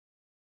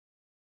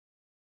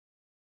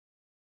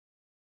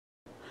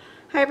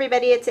Hi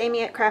everybody, it's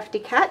Amy at Crafty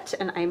Cat,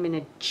 and I'm in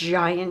a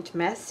giant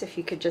mess. If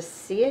you could just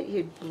see it,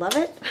 you'd love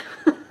it.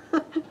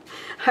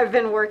 I've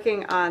been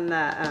working on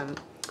the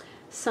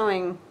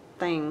sewing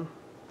thing,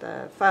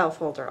 the file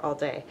folder, all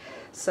day.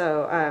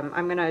 So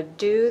I'm going to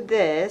do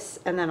this,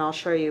 and then I'll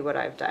show you what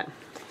I've done.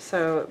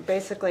 So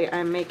basically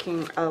I'm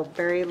making a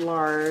very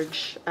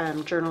large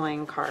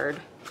journaling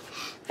card.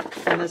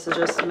 And this is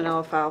just a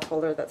manila file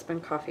folder that's been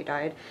coffee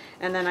dyed.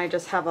 And then I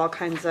just have all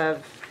kinds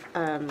of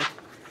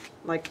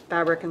like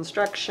fabric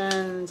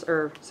instructions,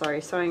 or sorry,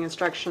 sewing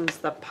instructions,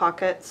 the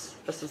pockets.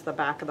 This is the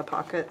back of the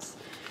pockets,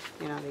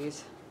 you know,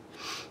 these.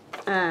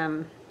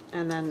 And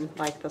then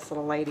like this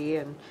little lady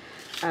and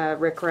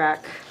rickrack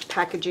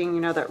packaging, you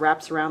know, that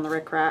wraps around the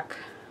rickrack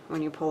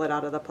when you pull it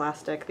out of the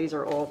plastic. These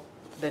are old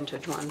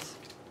vintage ones.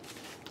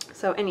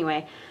 So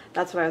anyway,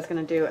 that's what I was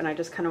going to do, and I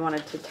just kind of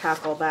wanted to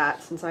tackle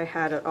that since I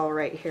had it all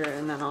right here,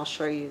 and then I'll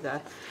show you the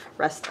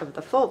rest of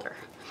the folder.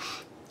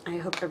 I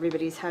hope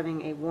everybody's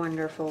having a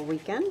wonderful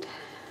weekend.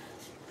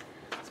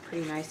 It's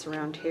pretty nice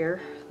around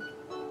here.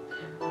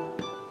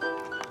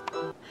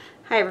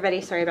 Hi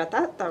everybody, sorry about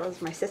that. That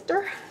was my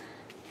sister,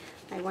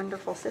 my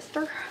wonderful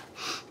sister.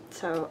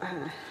 So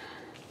I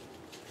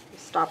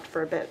stopped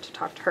for a bit to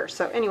talk to her.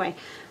 So anyway,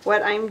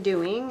 what I'm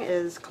doing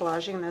is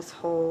collaging this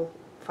whole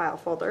file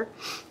folder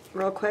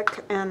real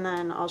quick, and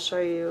then I'll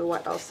show you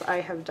what else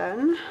I have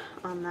done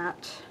on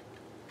that,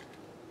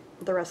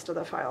 the rest of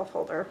the file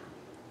folder.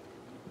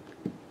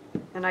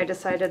 And I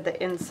decided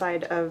the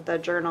inside of the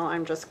journal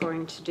I'm just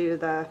going to do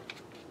the,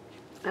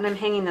 and I'm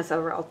hanging this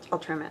over, I'll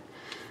trim it,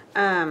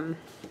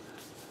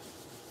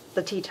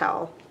 the tea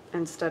towel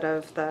instead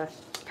of the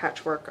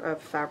patchwork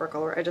of fabric.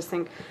 Or I just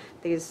think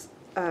these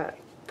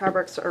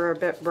fabrics are a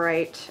bit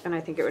bright, and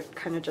I think it would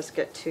kind of just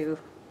get too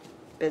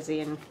busy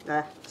and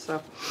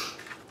so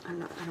I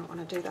don't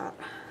want to do that.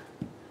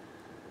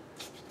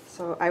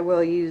 So I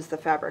will use the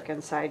fabric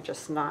inside,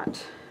 just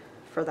not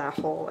for that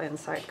whole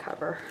inside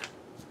cover.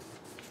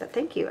 But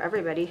thank you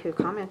everybody who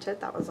commented,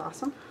 that was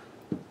awesome.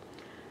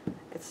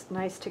 It's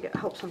nice to get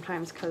help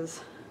sometimes because,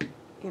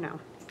 you know,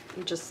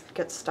 you just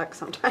get stuck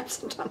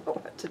sometimes and don't know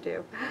what to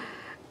do.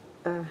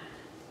 So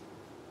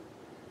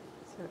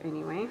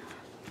anyway.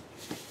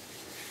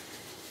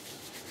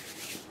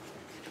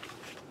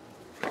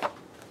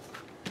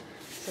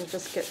 So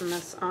just getting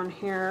this on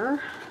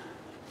here.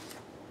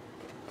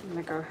 I'm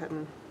going to go ahead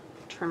and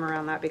trim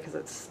around that because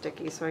it's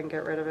sticky, so I can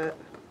get rid of it.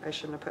 I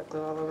shouldn't have put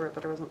glue all over it,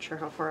 but I wasn't sure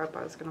how far up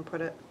I was going to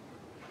put it.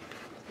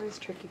 It's always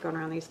tricky going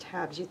around these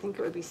tabs. You'd think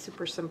it would be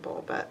super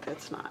simple, but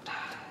it's not.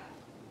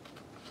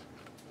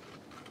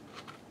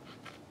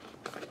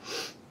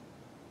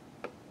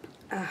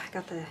 I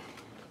got the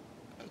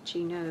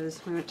itchy nose.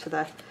 We went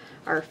to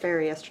our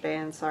fair yesterday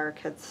and saw our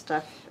kids'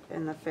 stuff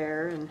in the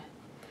fair, and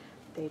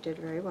they did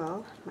very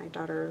well. My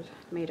daughter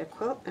made a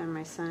quilt, and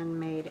my son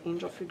made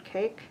angel food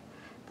cake.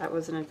 That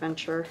was an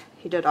adventure.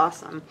 He did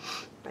awesome,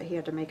 but he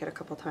had to make it a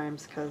couple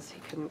times because he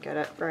couldn't get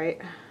it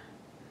right.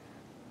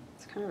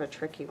 It's kind of a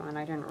tricky one.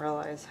 I didn't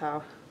realize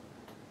how.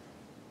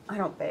 I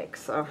don't bake,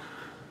 so.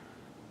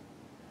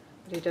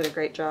 But he did a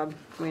great job.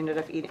 We ended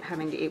up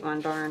having to eat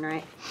one, darn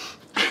right.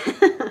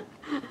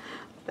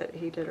 But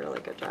he did a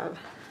really good job.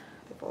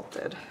 They both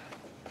did.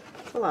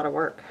 It's a lot of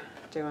work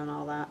doing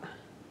all that.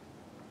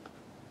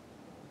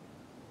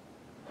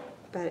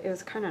 But it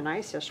was kind of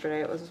nice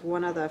yesterday. It was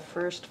one of the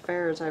first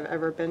fairs I've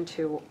ever been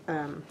to.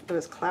 It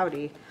was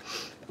cloudy,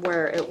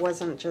 where it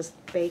wasn't just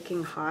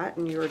baking hot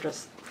and you were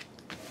just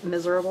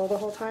miserable the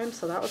whole time,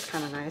 so that was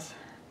kind of nice.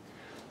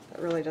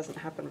 That really doesn't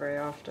happen very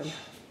often.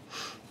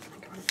 I'm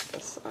going to put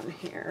this on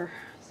here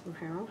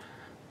somehow.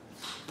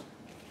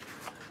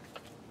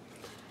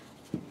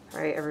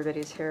 Alright,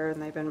 everybody's here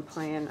and they've been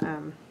playing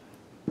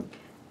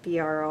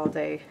VR all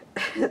day.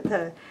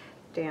 The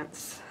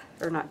dance,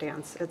 or not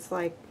dance, it's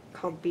like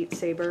called Beat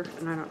Saber,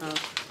 and I don't know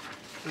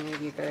if any of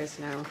you guys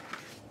know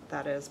what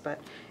that is, but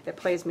it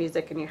plays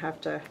music and you have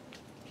to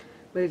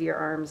move your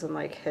arms and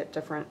like hit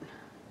different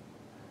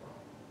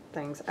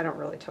things. I don't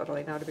really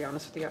totally know, to be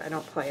honest with you. I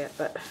don't play it,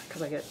 but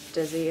because I get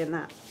dizzy in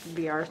that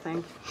VR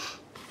thing.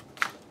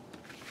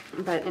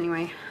 But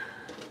anyway,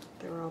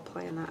 they were all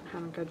playing that and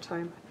having a good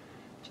time.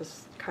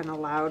 Just kind of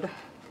loud. I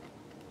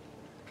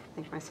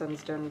think my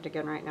son's doing it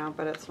again right now,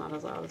 but it's not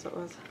as loud as it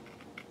was.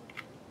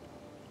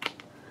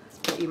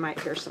 But you might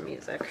hear some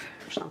music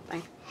or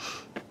something.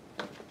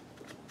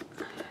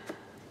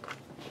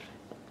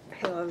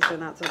 He loves doing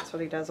that, so that's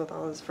what he does with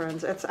all his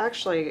friends. It's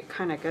actually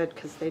kind of good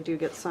because they do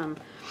get some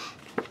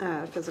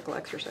physical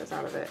exercise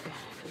out of it,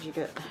 because you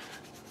get,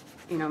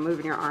 you know,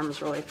 moving your arms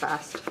really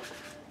fast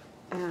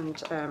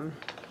and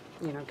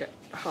you know, get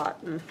hot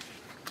and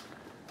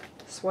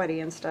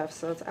sweaty and stuff.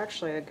 So it's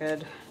actually a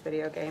good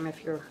video game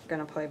if you're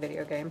gonna play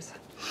video games.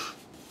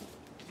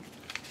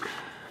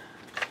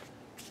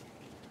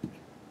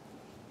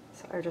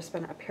 So I've just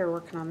been up here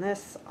working on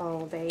this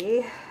all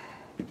day.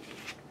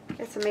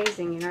 It's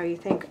amazing, you know, you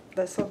think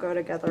this will go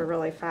together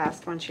really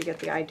fast once you get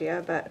the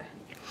idea, but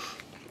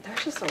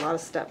there's just a lot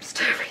of steps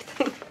to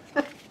everything.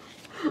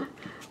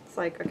 It's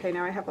like, okay,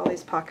 now I have all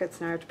these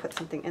pockets, now I have to put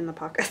something in the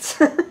pockets.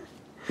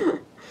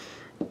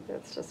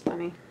 It's just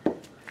funny.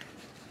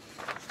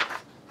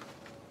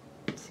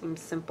 Seems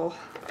simple.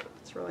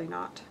 It's really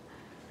not.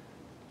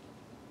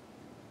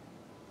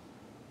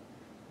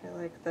 I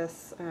like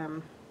this,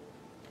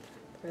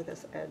 where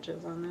this edge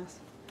is on this.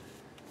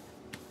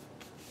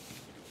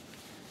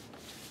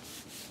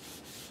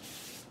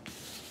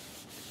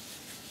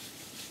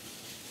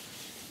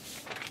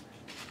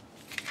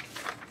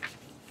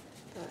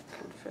 That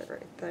can fit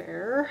right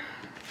there.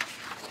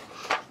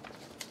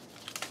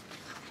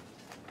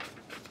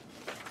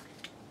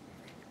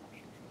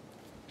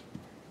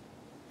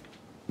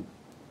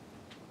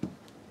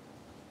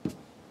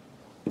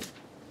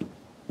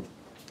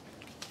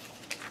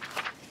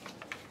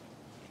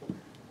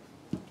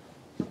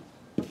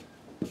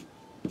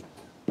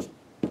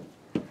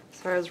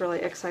 So I was really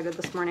excited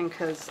this morning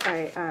because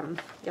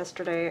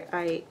yesterday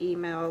I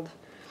emailed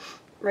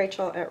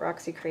Rachel at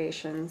Roxy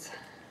Creations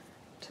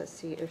to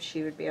see if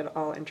she would be at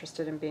all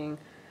interested in being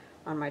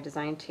on my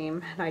design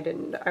team,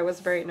 and I was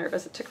very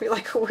nervous. It took me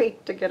like a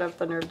week to get up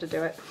the nerve to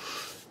do it,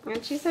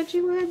 and she said she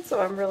would, so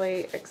I'm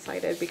really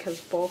excited because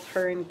both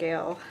her and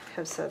Gayle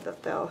have said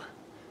that they'll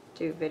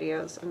do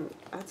videos, and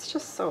that's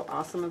just so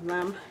awesome of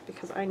them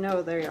because I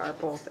know they are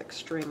both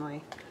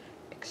extremely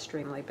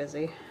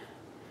busy.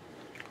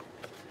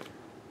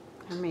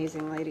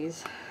 Amazing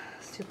ladies,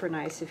 super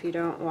nice. If you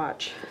don't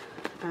watch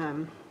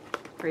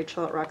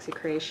Rachel at Roxy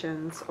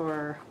Creations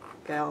or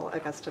Gayle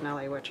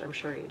Augustinelli, which I'm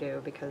sure you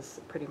do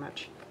because pretty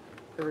much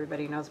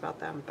everybody knows about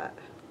them, but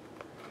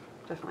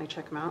definitely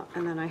check them out.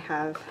 And then I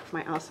have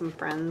my awesome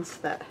friends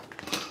that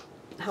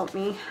help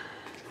me,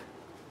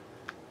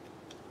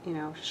 you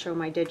know, show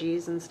my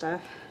digis and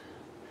stuff.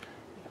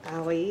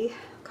 Allie,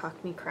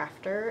 Cockney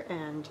Crafter,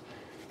 and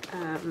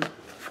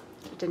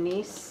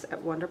Denise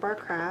at Wonderbar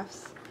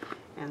Crafts,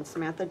 and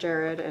Samantha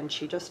Jared, and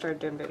she just started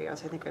doing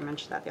videos. I think I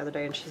mentioned that the other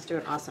day, and she's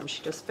doing awesome.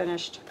 She just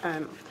finished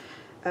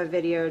a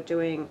video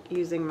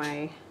using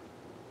my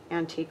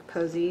antique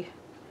posy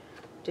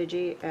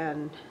digi,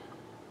 and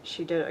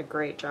she did a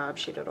great job.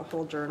 She did a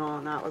whole journal,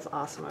 and that was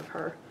awesome of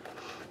her.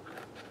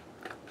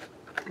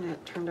 And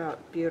it turned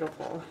out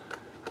beautiful.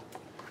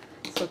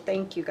 So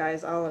thank you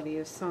guys, all of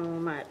you, so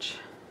much.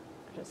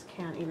 I just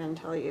can't even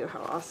tell you how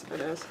awesome it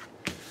is.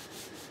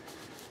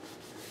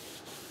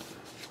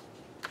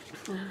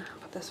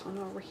 Put this one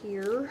over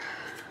here.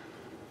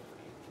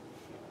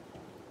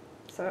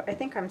 So I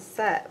think I'm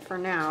set for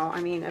now.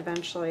 I mean,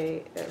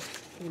 eventually,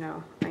 if, you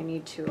know, I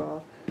need to,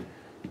 I'll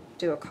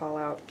do a call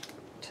out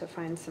to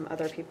find some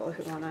other people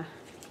who want to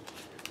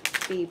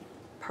be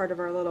part of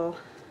our little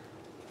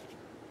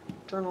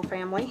journal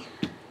family.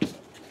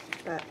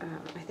 But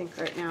I think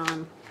right now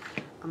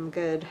I'm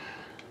good.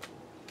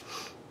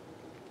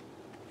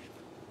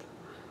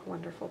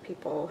 Wonderful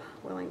people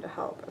willing to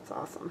help. It's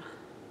awesome.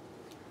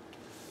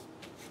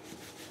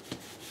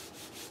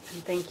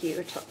 And thank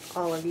you to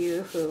all of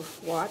you who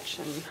watch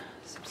and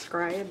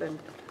subscribe and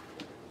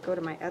go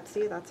to my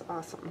Etsy. That's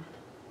awesome.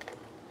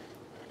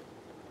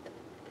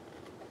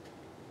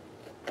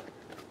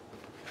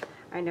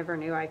 I never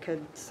knew I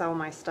could sell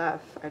my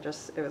stuff. It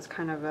was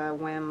kind of a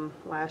whim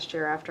last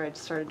year after I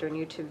started doing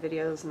YouTube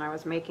videos, and I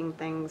was making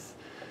things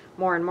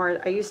more and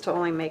more. I used to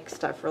only make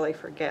stuff really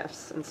for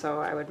gifts, and so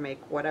I would make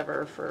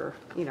whatever for,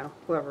 you know,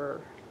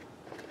 whoever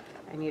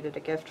I needed a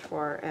gift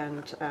for,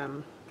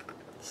 and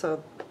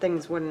so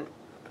things wouldn't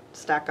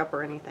stack up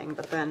or anything.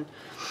 But then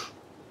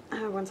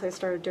once I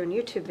started doing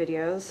YouTube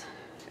videos,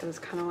 it was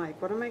kind of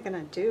like, what am I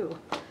gonna do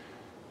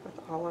with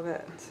all of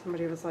it?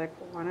 Somebody was like,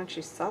 well, why don't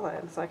you sell it?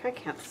 It's like, I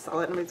can't sell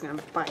it, nobody's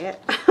gonna buy it.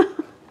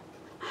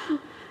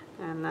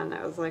 And then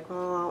it was like,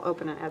 well, I'll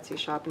open an Etsy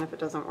shop, and if it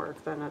doesn't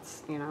work, then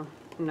it's, you know,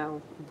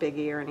 no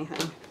biggie or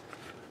anything.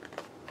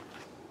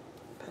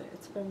 But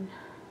it's been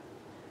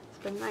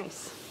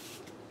nice,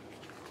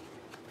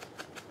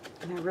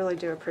 and I really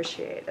do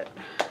appreciate it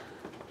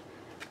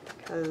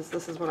because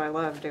this is what I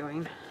love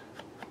doing.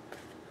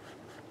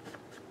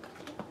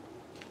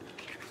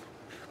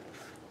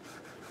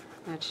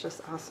 And it's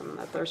just awesome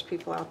that there's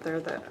people out there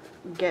that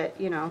get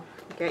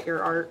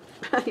your art,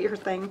 your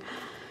thing,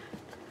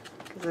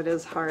 because it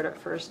is hard at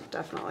first,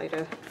 definitely,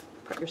 to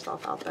put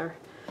yourself out there.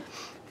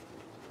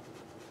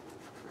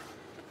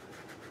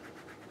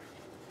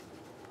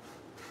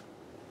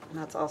 And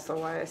that's also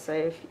why I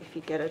say if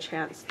you get a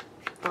chance,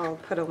 I'll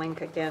put a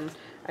link again.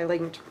 I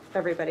linked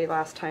everybody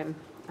last time,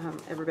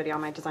 everybody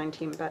on my design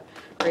team, but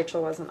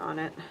Rachel wasn't on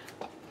it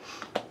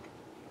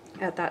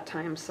at that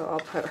time, so I'll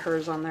put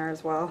hers on there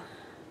as well.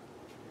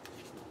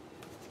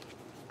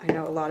 I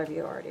know a lot of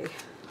you already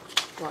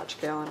watch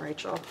Gayle and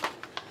Rachel,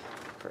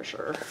 for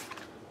sure.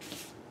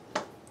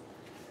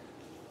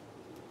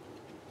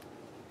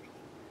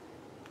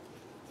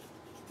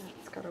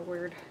 It's got a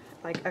weird,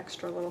 like,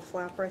 extra little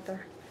flap right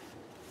there.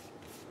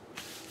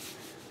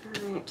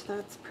 Alright,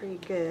 that's pretty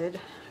good.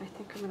 I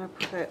think I'm going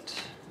to put,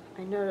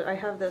 I know I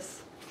have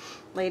this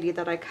lady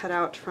that I cut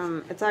out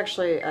from, it's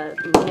actually a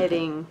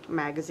knitting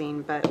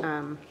magazine, but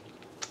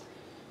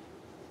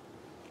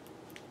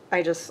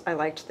I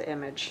liked the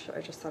image.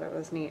 I just thought it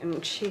was neat.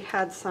 And she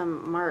had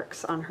some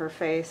marks on her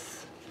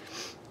face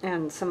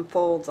and some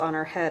folds on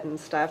her head and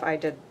stuff. I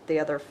did the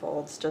other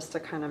folds just to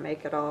kind of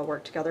make it all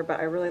work together, but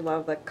I really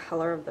love the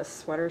color of the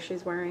sweater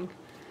she's wearing,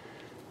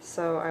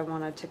 so I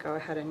wanted to go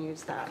ahead and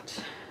use that.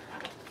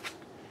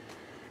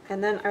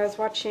 And then I was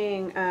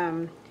watching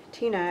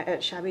Tina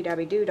at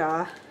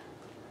Shabbydabbydoodah. I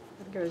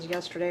think it was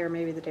yesterday or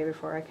maybe the day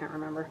before, I can't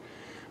remember,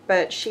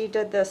 but she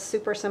did this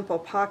super simple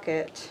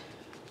pocket,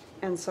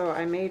 and so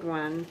I made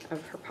one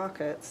of her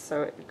pockets.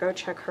 So go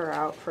check her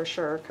out for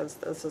sure, because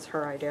this is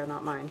her idea,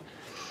 not mine.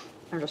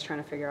 I'm just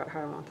trying to figure out how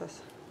I want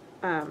this.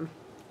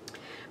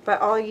 But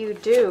all you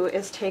do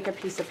is take a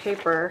piece of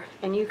paper,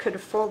 and you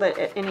could fold it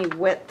at any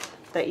width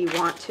that you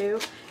want to,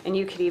 and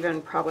you could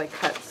even probably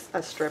cut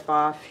a strip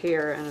off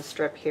here and a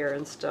strip here,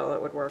 and still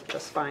it would work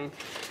just fine.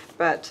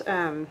 But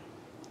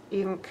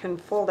you can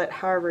fold it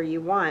however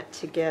you want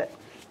to get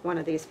one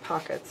of these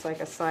pockets, like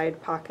a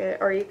side pocket,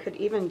 or you could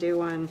even do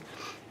one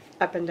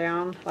up and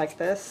down like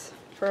this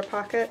for a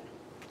pocket.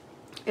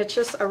 It's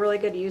just a really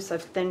good use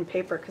of thin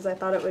paper, because I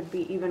thought it would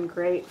be even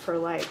great for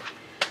like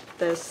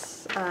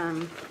this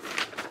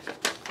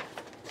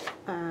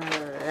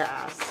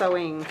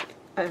sewing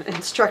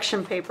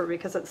instruction paper,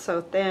 because it's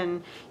so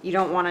thin. You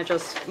don't want to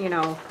just, you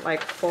know,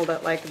 like fold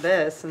it like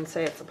this and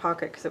say it's a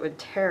pocket, because it would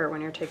tear when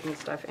you're taking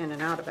stuff in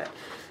and out of it.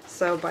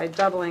 So by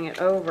doubling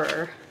it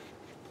over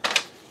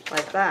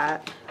like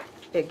that,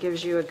 it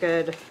gives you a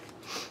good,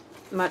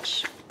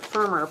 much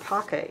firmer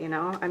pocket, you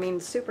know. I mean,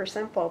 super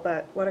simple,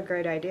 but what a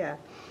great idea,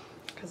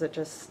 because it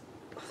just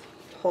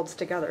holds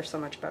together so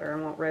much better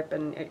and won't rip,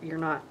 and you're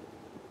not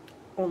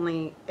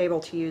only able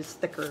to use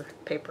thicker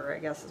paper, I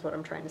guess is what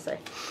I'm trying to say.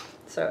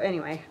 So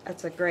anyway,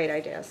 that's a great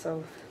idea.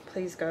 So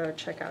please go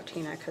check out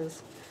Tina,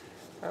 because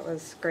that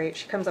was great.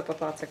 She comes up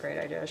with lots of great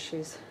ideas.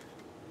 She's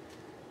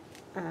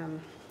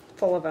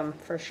full of them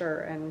for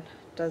sure, and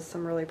does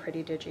some really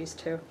pretty digis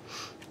too.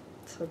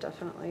 So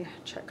definitely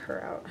check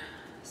her out.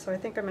 So I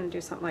think I'm going to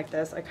do something like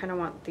this. I kind of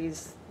want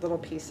these little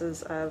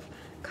pieces of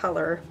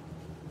color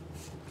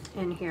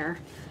in here.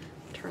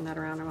 Turn that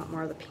around. I want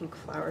more of the pink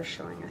flowers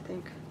showing, I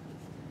think.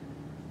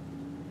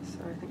 So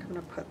I think I'm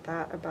going to put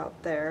that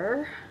about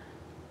there.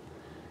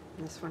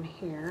 And this one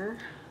here.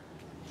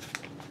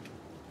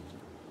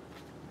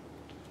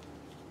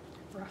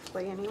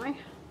 Roughly anyway.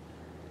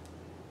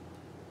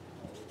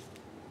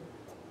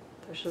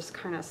 There's just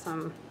kind of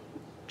some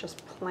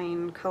just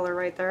plain color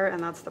right there,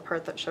 and that's the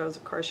part that shows.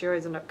 Of course, you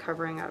always end up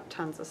covering up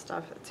tons of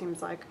stuff, it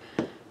seems like,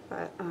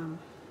 but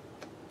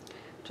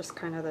just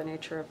kind of the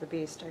nature of the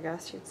beast, I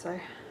guess you'd say.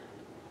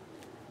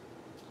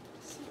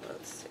 So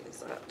let's see, is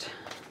that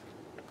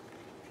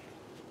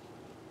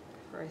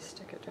before I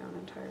stick it down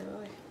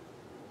entirely?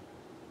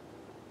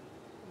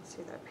 Let's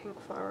see that pink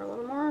flower a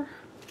little more.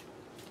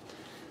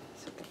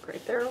 So I think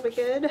right there will be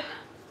good.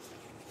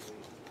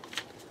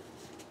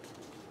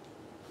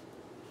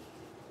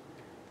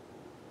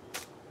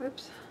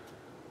 Oops.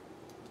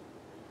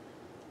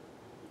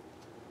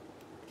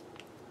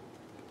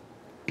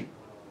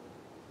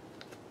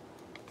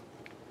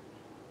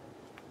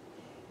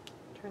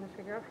 Trying to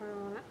figure out how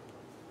I want it.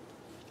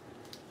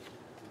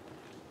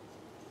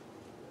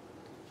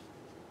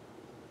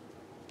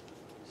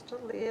 Just a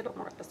little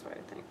more this way,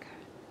 I think.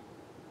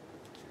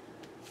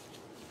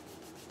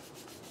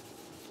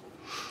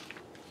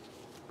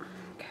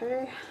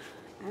 Okay.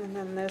 And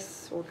then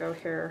this will go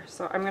here.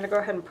 So I'm going to go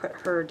ahead and put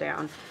her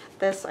down.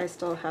 This, I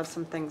still have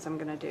some things I'm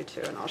going to do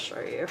too, and I'll show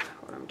you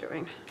what I'm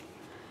doing.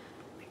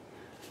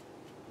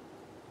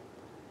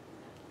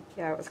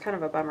 Yeah, it was kind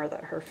of a bummer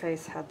that her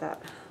face had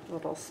that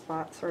little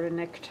spot sort of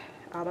nicked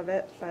out of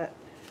it, but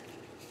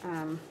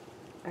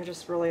I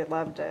just really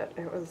loved it.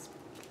 It was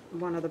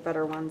one of the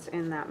better ones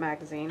in that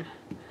magazine.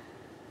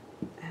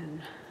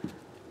 And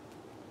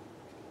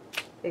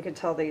you could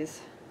tell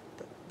these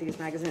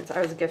magazines,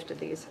 I was gifted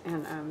these,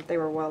 and they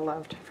were well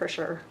loved for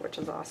sure, which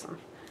is awesome.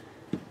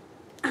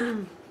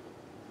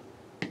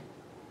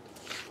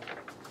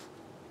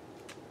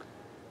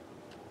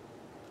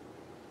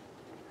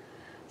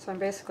 So I'm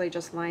basically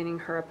just lining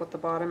her up with the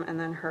bottom and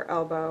then her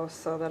elbow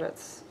so that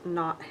it's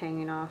not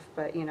hanging off,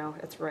 but you know,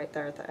 it's right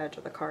there at the edge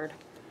of the card.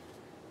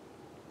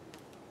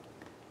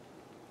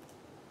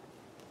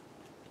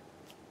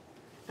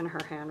 And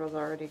her hand was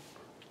already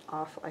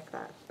off like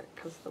that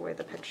because of the way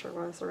the picture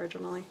was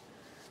originally.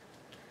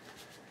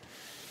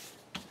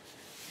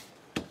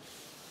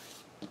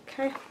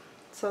 Okay,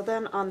 so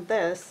then on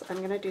this, I'm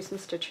going to do some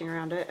stitching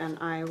around it, and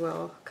I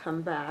will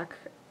come back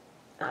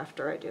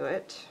after I do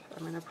it.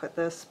 I'm going to put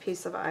this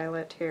piece of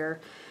eyelet here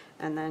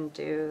and then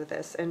do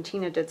this. And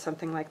Tina did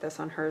something like this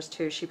on hers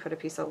too. She put a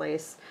piece of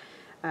lace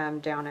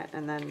down it,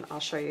 and then I'll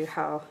show you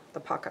how the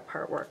pocket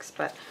part works.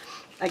 But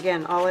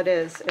again, all it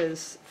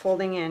is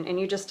folding in, and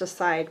you just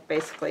decide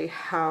basically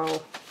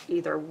how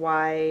either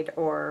wide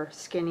or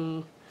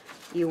skinny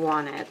you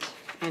want it.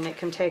 And it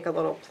can take a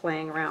little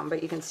playing around,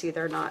 but you can see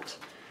they're not,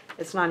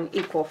 it's not an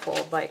equal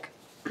fold, like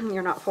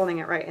you're not folding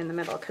it right in the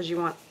middle because you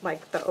want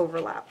like the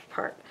overlap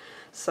part.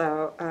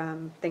 So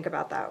think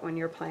about that when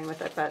you're playing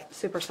with it, but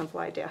super simple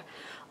idea.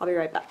 I'll be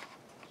right back.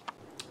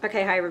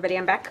 Okay, hi everybody,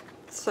 I'm back.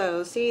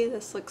 So see,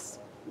 this looks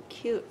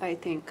cute, I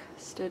think,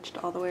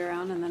 stitched all the way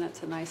around, and then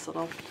it's a nice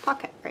little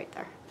pocket right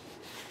there.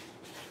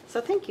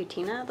 So thank you,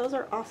 Tina. Those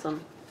are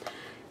awesome.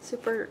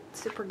 Super,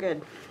 super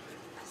good.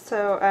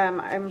 So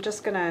I'm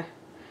just gonna,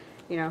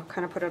 you know,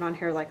 kind of put it on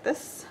here like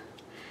this,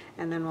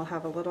 and then we'll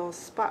have a little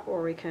spot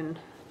where we can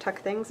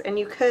tuck things. And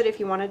you could, if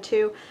you wanted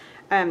to,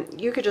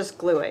 you could just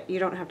glue it. You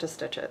don't have to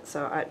stitch it.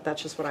 So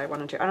that's just what I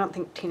want to do. I don't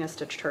think Tina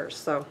stitched hers,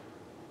 so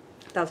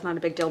that's not a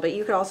big deal. But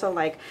you could also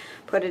like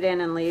put it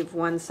in and leave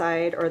one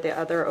side or the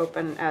other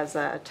open as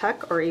a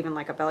tuck, or even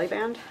like a belly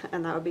band,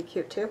 and that would be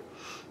cute too.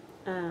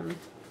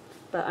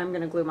 But I'm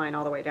going to glue mine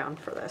all the way down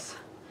for this,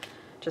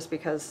 just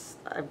because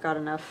I've got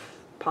enough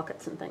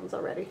pockets and things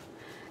already.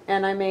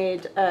 And I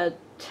made a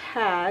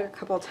tag, a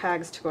couple of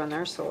tags to go in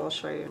there, so I'll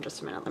show you in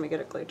just a minute. Let me get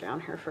it glued down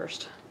here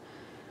first.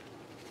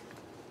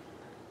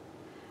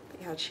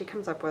 But yeah, she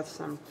comes up with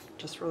some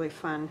just really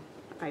fun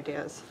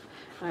ideas.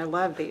 And I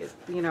love these,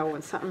 you know,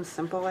 when something's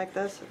simple like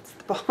this, it's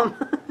the bomb.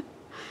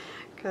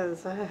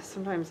 Because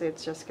sometimes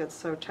it just gets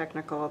so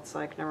technical, it's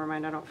like, never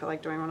mind, I don't feel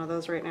like doing one of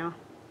those right now.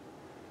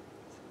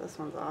 So this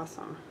one's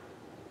awesome.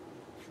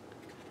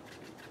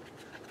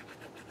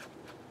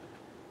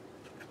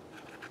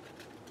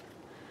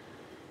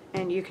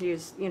 And you can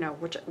use, you know,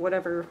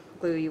 whatever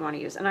glue you want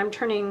to use. And I'm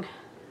turning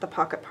the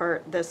pocket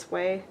part this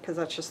way because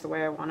that's just the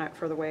way I want it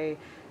for the way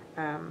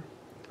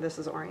this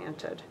is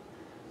oriented.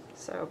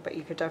 So, but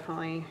you could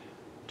definitely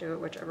do it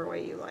whichever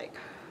way you like.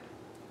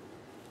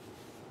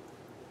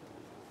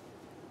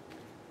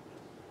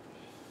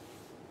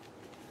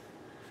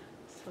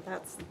 So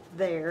that's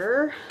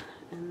there.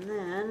 And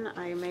then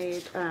I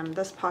made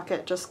this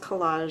pocket just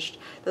collaged.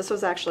 This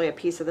was actually a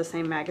piece of the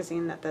same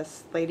magazine that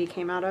this lady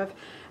came out of.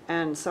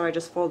 And so I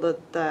just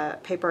folded the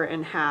paper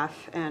in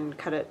half and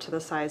cut it to the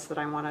size that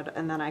I wanted.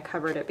 And then I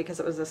covered it because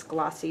it was this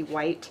glossy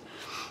white.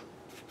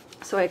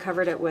 So I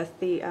covered it with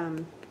the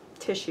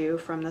tissue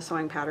from the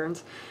sewing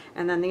patterns.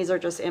 And then these are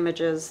just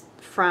images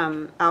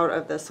from out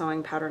of the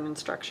sewing pattern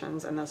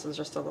instructions. And this is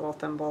just a little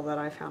thimble that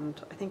I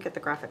found, I think at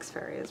the Graphics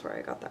Fairy is where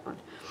I got that one.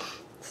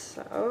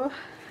 So,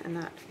 and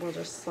that will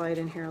just slide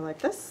in here like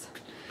this.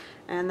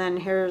 And then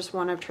here's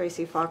one of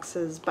Tracy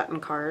Fox's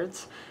button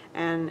cards.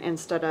 And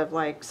instead of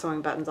like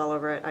sewing buttons all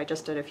over it, I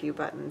just did a few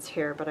buttons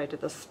here, but I did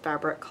this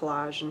fabric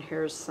collage. And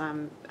here's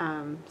some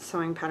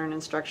sewing pattern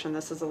instruction.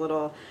 This is a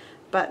little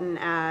button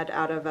ad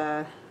out of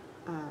a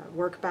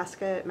work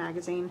basket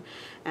magazine,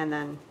 and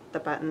then the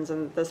buttons,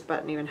 and this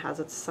button even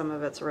has some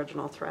of its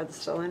original threads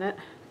still in it,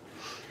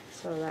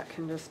 so that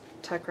can just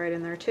tuck right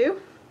in there too.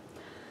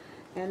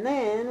 And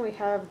then we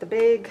have the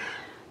big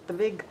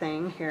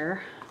thing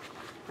here,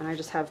 and I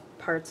just have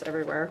parts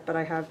everywhere, but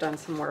I have done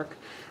some work.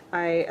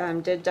 I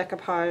did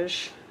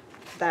decoupage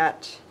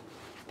that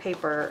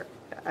paper.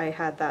 I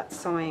had that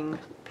sewing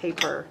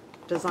paper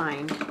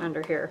design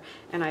under here,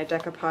 and I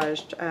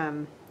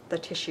decoupaged the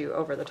tissue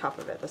over the top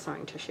of it, the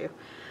sewing tissue.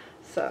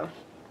 So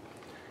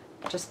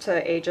just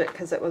to age it,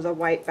 because it was a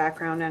white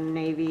background and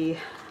navy,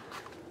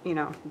 you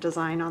know,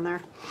 design on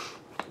there.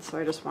 So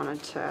I just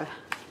wanted to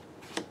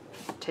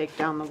take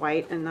down the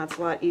white, and that's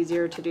a lot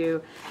easier to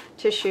do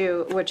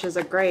tissue, which is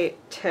a great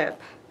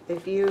tip.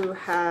 If you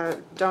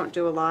don't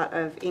do a lot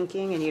of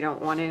inking and you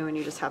don't want to, and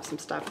you just have some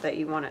stuff that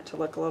you want it to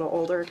look a little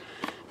older,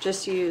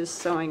 just use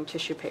sewing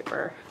tissue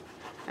paper,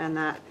 and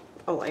that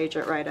will age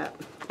it right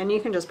up. And you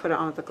can just put it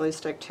on with a glue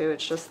stick too.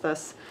 It's just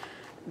this,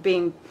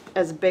 being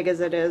as big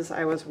as it is,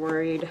 I was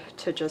worried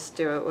to just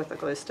do it with a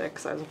glue stick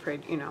because I was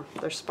afraid, you know,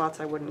 there's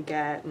spots I wouldn't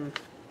get and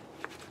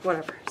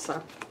whatever.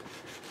 So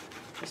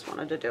just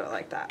wanted to do it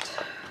like that.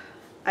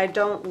 I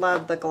don't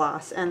love the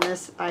gloss, and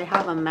this, I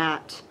have a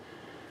matte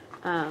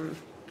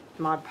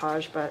Mod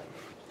Podge, but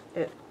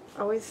it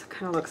always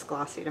kind of looks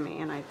glossy to me,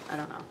 and I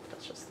don't know,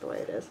 that's just the way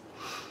it is.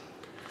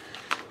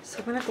 So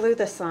I'm going to glue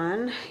this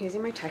on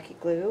using my tacky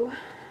glue,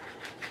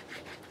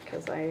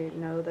 because I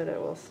know that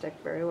it will stick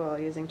very well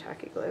using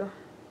tacky glue.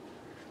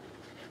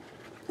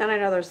 And I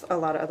know there's a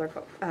lot of other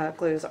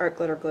glues, art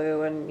glitter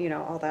glue, and you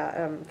know, all that,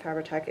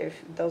 Fabri-Tac. If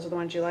those are the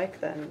ones you like,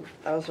 then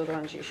those are the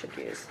ones you should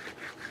use.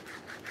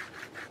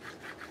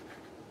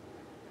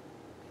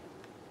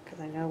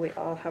 Because I know we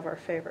all have our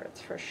favorites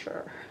for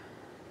sure.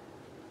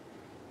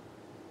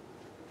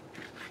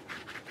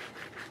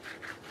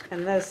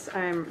 And this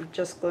I'm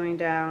just gluing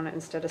down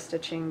instead of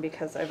stitching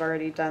because I've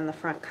already done the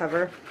front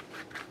cover.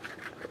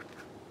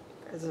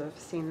 You guys have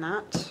seen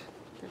that.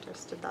 I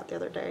just did that the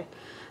other day.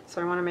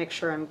 So I want to make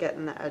sure I'm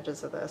getting the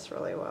edges of this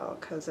really well,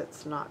 because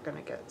it's not going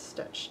to get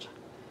stitched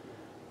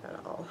at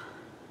all.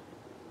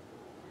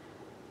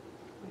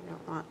 We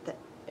don't want the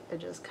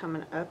edges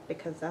coming up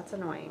because that's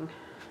annoying.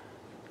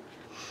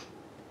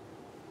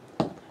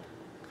 Right.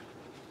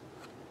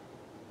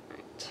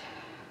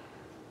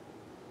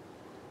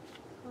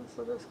 This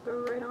will just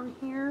go right on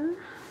here.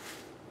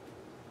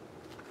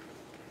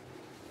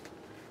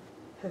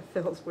 It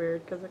feels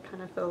weird because it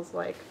kind of feels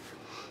like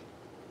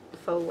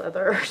faux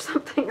leather or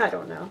something. I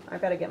don't know.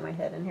 I've got to get my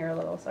head in here a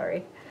little,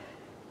 sorry.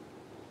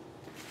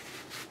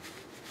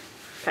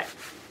 Okay.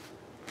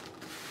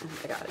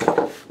 I got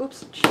it.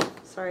 Oops,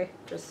 sorry,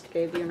 just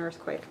gave you an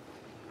earthquake.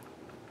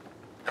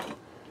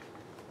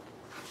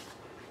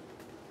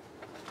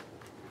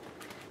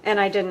 And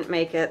I didn't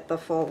make it the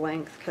full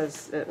length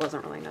because it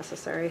wasn't really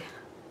necessary,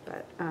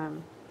 but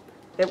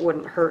it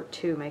wouldn't hurt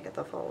to make it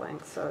the full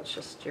length, so it's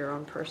just your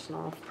own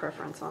personal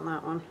preference on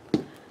that one.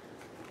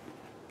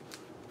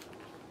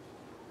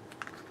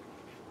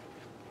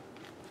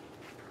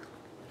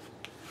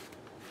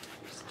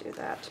 Just do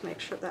that to make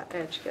sure that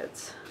edge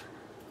gets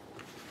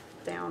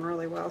down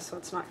really well so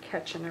it's not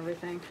catching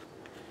everything.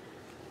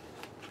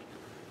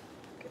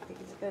 Get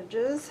these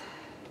edges.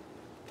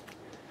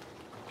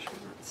 Make sure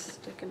I'm not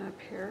sticking up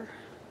here.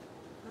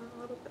 A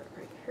little bit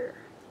right here.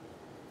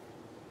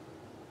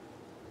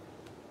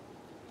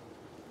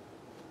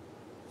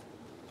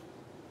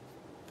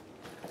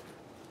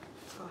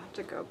 So I'll have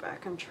to go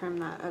back and trim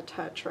that a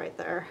touch right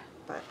there,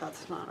 but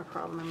that's not a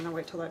problem. I'm going to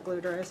wait till that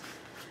glue dries.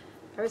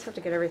 I always have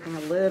to get everything a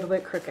little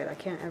bit crooked. I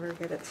can't ever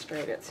get it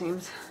straight, it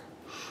seems.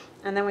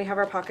 And then we have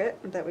our pocket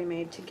that we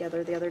made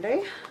together the other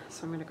day.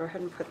 So I'm going to go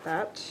ahead and put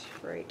that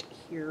right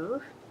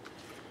here.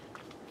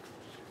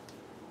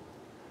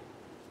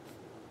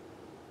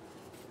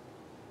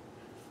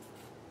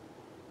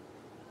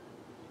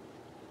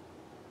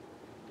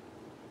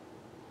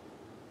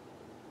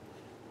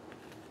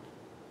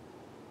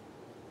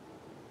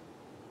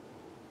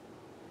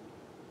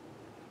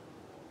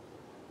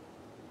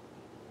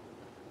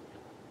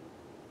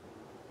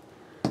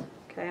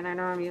 Okay, and I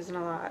know I'm using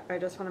a lot. I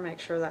just want to make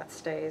sure that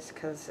stays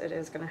because it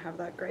is going to have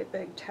that great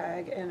big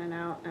tag in and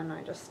out, and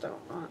I just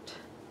don't want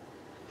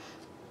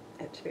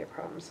it to be a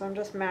problem. So I'm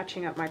just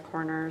matching up my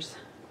corners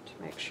to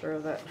make sure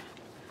that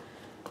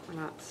we're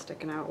not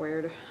sticking out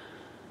weird,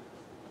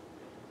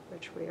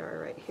 which we are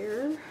right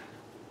here. And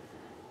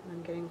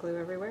I'm getting glue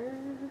everywhere.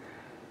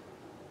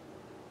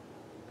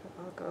 But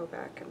I'll go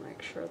back and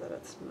make sure that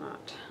it's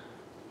not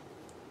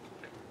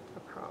a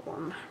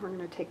problem. We're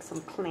going to take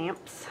some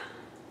clamps.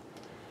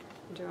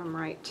 Do them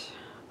right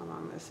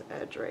along this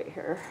edge right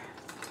here,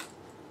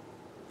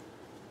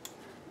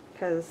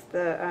 because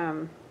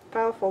the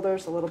file folder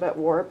is a little bit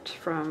warped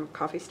from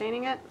coffee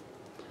staining it,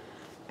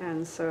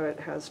 and so it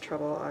has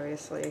trouble,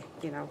 obviously,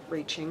 you know,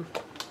 reaching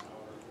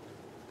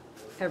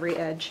every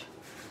edge.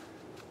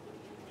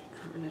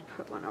 I'm going to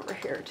put one over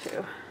here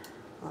too.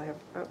 All I have,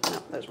 oh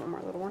no, there's one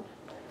more little one.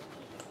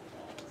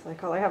 It's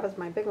like all I have is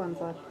my big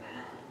ones left.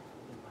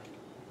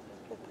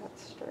 Get that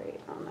straight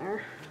on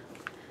there.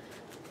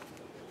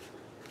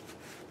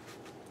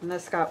 And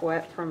this got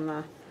wet from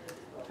the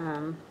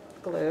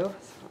glue, so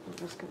I'm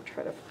just going to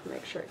try to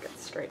make sure it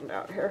gets straightened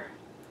out here.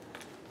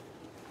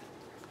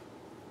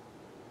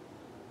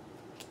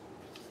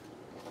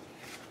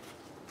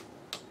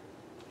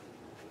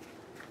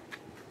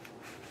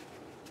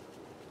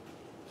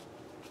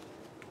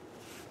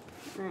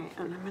 Alright,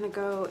 and I'm going to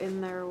go in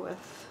there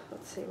with,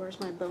 let's see, where's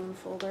my bone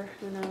folder?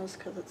 Who knows,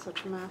 because it's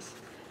such a mess.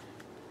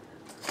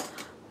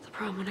 The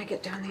problem when I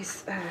get down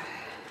these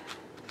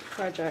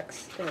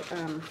projects, it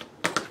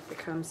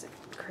becomes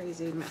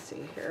crazy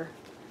messy here.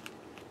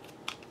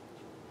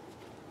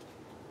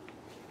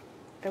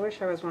 I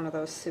wish I was one of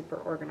those super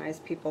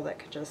organized people that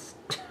could just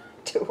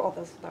do all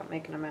this without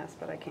making a mess,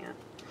 but I can't.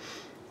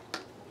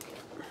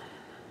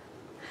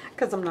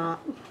 Because I'm not.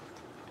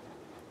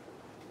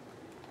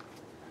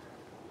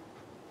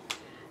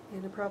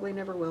 And I probably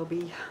never will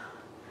be.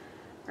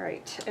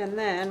 Alright, and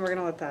then we're going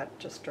to let that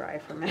just dry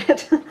for a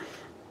minute. And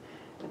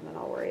then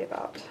I'll worry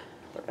about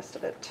the rest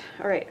of it.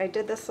 Alright, I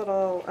did this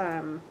little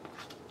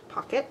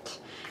pocket,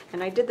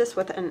 and I did this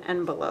with an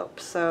envelope.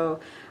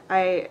 So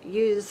I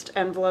used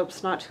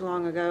envelopes not too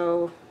long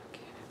ago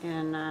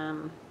in,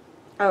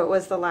 oh, it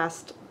was the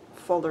last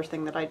folder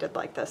thing that I did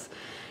like this.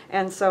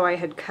 And so I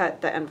had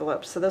cut the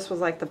envelope. So this was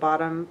like the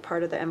bottom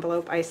part of the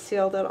envelope. I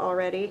sealed it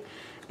already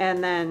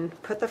and then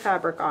put the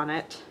fabric on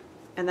it,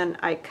 and then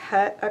I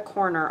cut a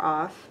corner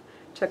off,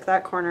 took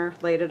that corner,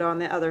 laid it on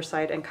the other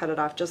side and cut it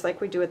off, just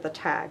like we do with the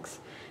tags.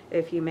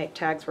 If you make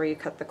tags where you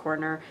cut the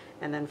corner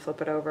and then flip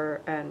it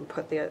over and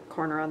put the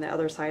corner on the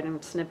other side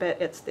and snip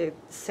it, it's the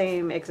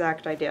same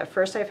exact idea.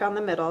 First I found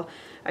the middle,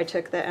 I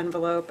took the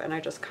envelope and I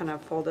just kind of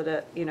folded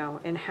it, you know,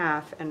 in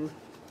half and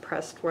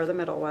pressed where the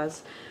middle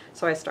was.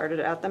 So I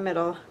started at the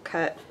middle,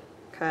 cut,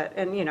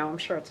 and you know, I'm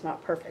sure it's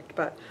not perfect,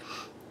 but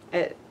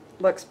it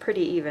looks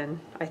pretty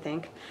even, I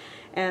think.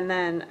 And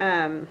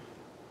then,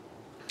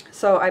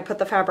 so I put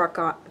the fabric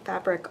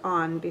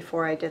on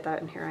before I did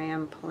that, and here I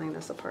am pulling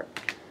this apart.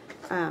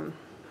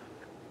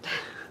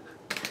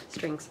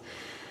 Strings.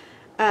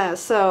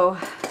 So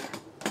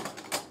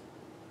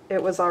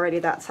it was already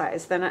that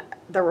size. Then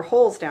there were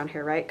holes down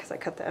here, right? Because I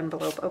cut the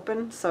envelope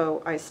open,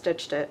 so I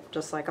stitched it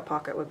just like a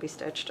pocket would be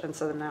stitched, and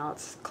so now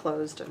it's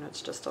closed and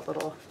it's just a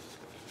little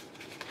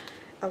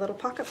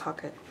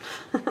pocket.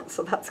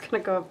 So that's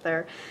gonna go up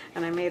there,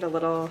 and I made a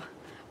little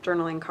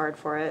journaling card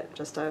for it,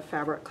 just a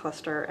fabric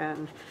cluster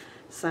and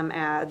some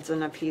ads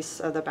and a piece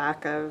of the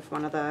back of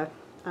one of the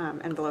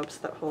envelopes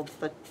that holds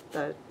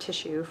the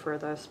tissue for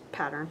this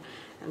pattern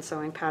and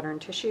sewing pattern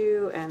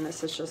tissue, and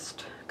this is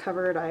just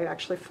covered. I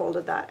actually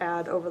folded that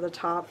ad over the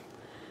top,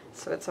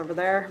 so it's over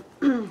there,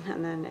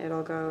 and then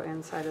it'll go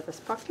inside of this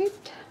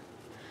pocket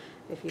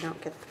if you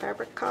don't get the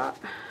fabric caught.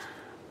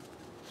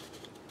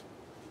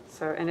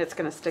 So, and it's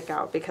going to stick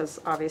out because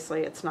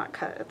obviously it's not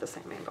cut at the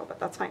same angle, but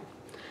that's fine.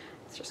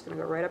 It's just going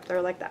to go right up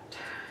there like that.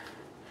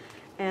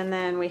 And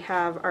then we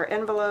have our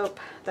envelope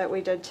that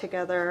we did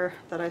together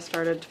that I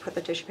started to put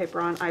the tissue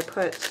paper on. I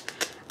put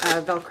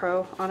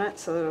Velcro on it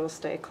so that it'll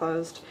stay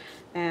closed,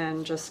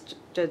 and just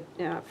did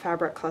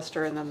fabric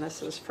cluster, and then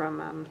this is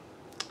from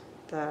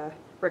the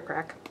Rick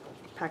Rack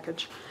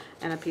package,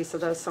 and a piece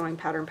of the sewing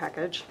pattern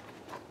package.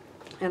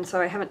 And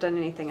so I haven't done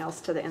anything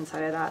else to the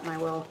inside of that, and I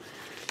will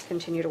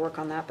continue to work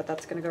on that, but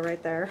that's going to go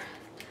right there.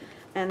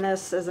 And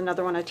this is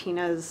another one of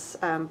Tina's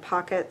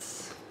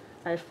pockets.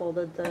 I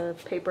folded the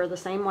paper the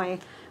same way.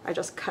 I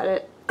just cut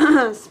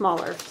it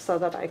smaller so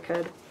that I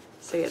could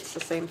see it's the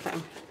same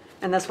thing.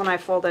 And this one I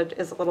folded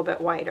is a little bit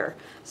wider,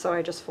 so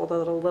I just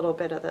folded a little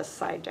bit of this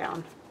side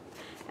down.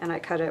 And I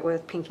cut it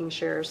with pinking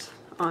shears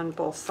on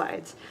both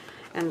sides.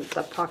 And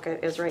the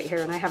pocket is right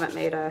here, and I haven't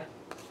made a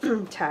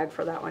tag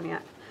for that one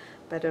yet,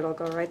 but it'll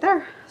go right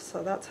there.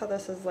 So that's how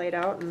this is laid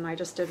out, and I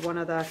just did one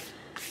of the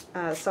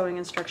sewing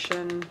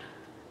instruction.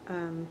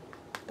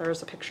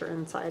 There's a picture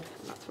inside,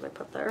 and that's what I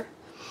put there.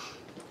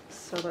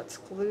 So let's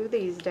glue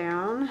these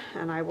down,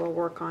 and I will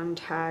work on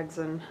tags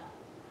and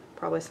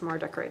probably some more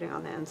decorating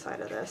on the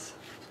inside of this.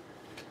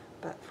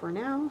 But for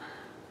now,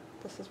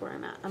 this is where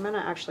I'm at. I'm going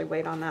to actually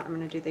wait on that. I'm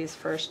going to do these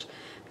first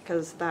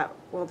because that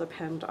will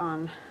depend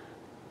on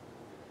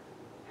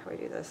how we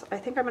do this. I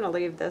think I'm going to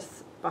leave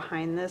this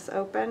behind this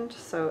opened,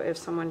 so if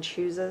someone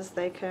chooses,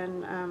 they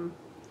can,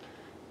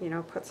 you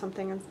know, put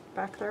something in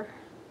back there,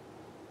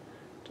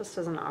 just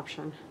as an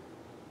option.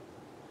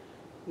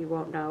 You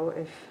won't know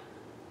if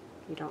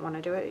you don't want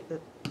to do it.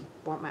 It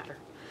won't matter.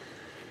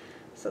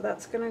 So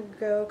that's going to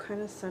go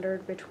kind of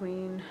centered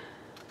between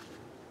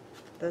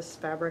this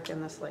fabric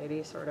and this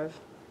lady, sort of.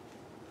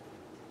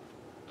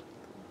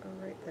 Go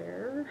right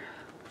there.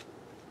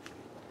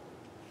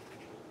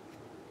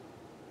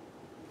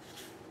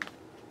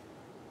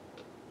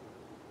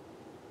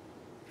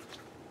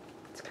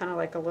 It's kind of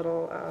like a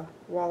little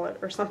wallet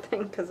or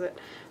something because it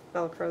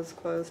Velcro's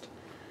closed.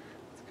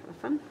 It's kind of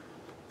fun.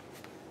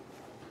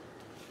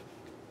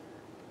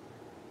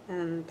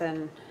 And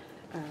then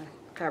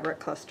fabric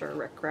cluster,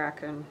 Rick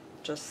Rack, and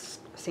just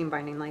seam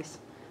binding lace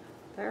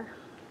there.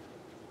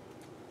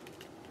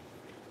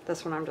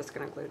 This one I'm just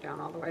going to glue down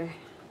all the way.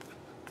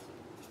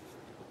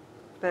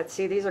 But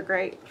see, these are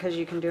great because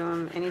you can do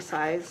them any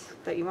size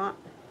that you want,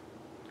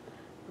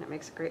 and it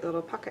makes a great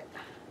little pocket.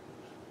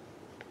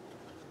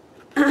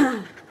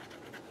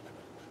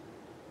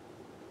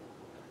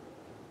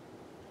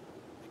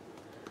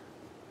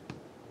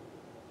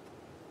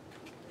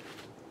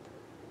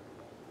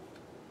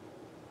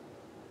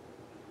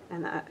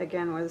 And that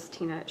again was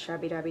Tina at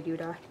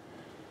Shabbydabbydoodah.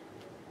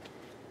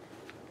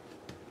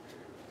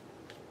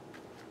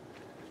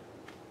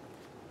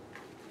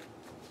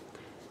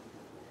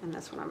 And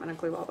this one I'm going to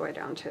glue all the way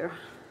down too.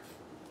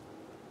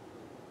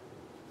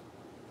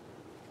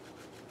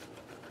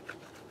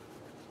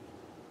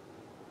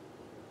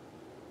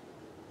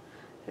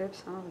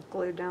 Oops, I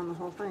glued down the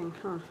whole thing,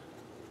 huh?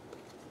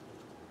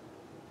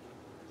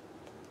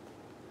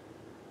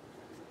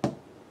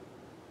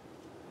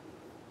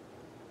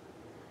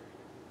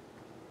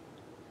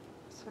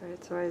 Sorry,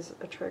 it's always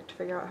a trick to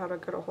figure out how to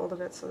get a hold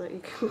of it so that you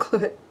can glue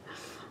it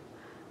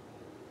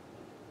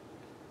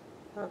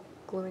without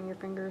gluing your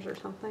fingers or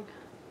something.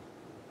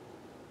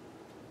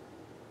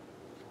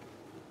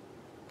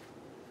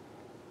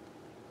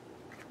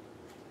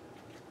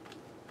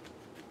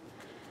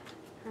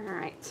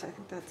 Alright, so I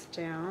think that's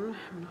down.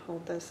 I'm going to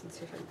hold this and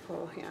see if I can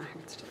pull. Yeah, I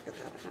can still get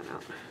that in and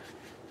out.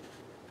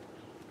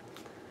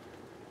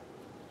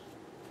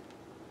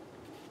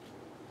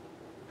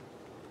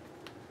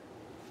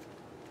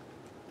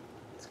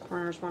 These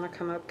corners want to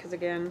come up because,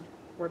 again,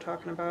 we're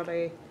talking about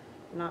a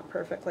not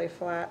perfectly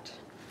flat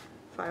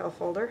file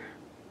folder.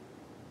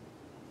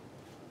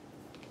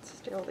 Let's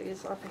steal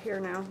these off of here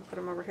now, put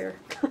them over here.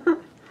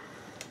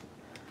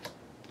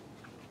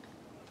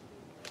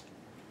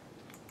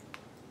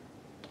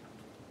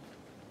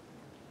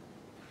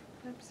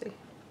 Oopsie.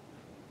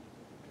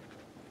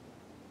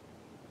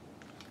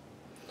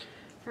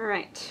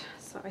 Alright,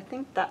 so I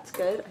think that's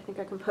good. I think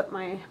I can put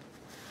my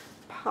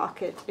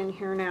pocket in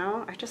here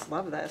now. I just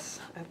love this.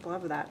 I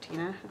love that,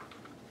 Tina.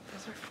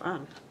 Those are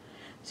fun.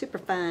 Super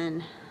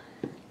fun.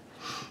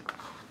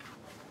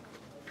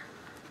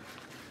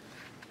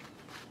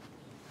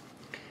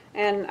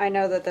 And I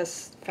know that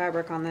this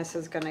fabric on this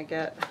is going to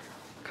get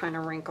kind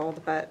of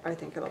wrinkled, but I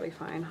think it'll be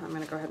fine. I'm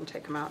going to go ahead and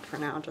take them out for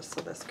now just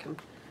so this can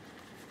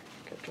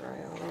get dry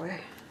all the way.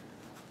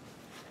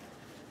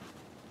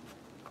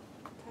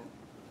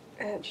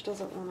 That edge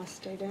doesn't want to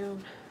stay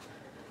down.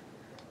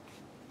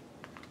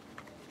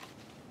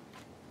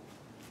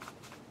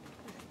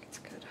 I think it's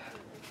good.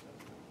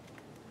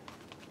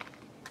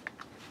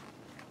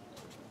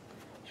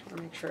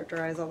 Make sure it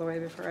dries all the way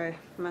before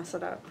I mess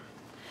it up.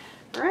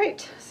 All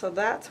right, so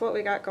that's what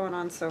we got going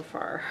on so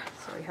far.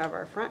 So we have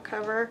our front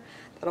cover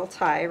that'll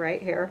tie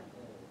right here.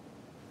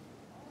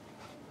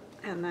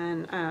 And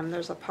then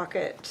there's a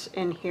pocket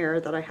in here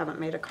that I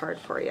haven't made a card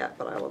for yet,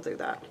 but I will do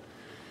that.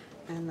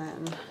 And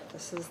then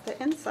this is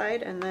the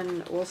inside, and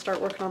then we'll start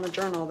working on the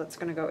journal that's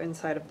going to go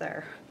inside of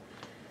there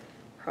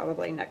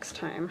probably next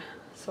time.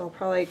 So I'll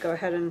probably go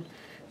ahead and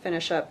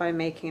finish up by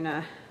making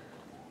a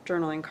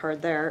journaling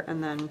card there,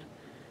 and then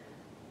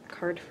a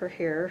card for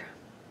here.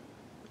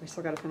 We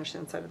still got to finish the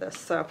inside of this.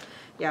 So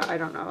yeah, I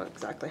don't know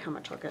exactly how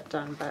much I'll get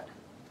done, but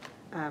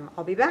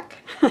I'll be back.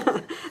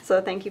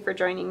 So thank you for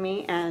joining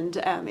me, and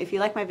if you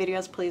like my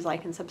videos, please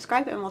like and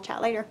subscribe, and we'll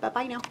chat later.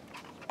 Bye-bye now.